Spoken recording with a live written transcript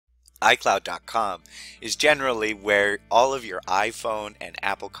iCloud.com is generally where all of your iPhone and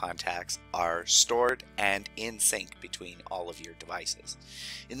Apple contacts are stored and in sync between all of your devices.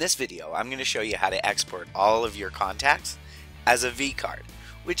 In this video, I'm going to show you how to export all of your contacts as a vCard,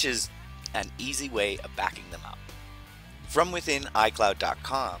 which is an easy way of backing them up. From within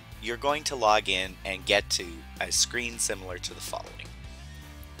iCloud.com, you're going to log in and get to a screen similar to the following.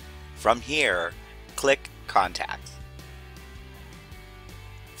 From here, click Contacts.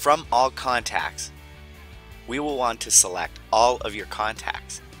 From all contacts, we will want to select all of your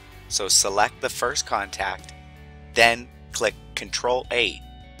contacts. So select the first contact, then click Ctrl-A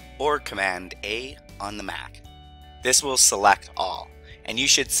or Command-A on the Mac. This will select all, and you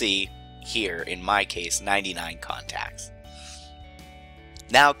should see here, in my case, 99 contacts.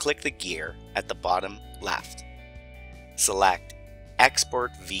 Now click the gear at the bottom left. Select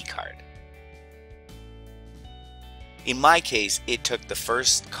Export vCard. In my case, it took the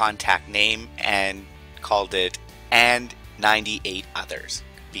first contact name and called it "and 98 others"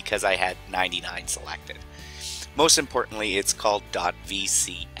 because I had 99 selected. Most importantly, it's called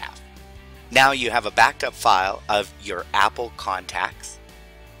 .vcf. Now you have a backed up file of your Apple contacts,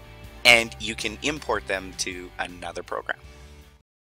 and you can import them to another program.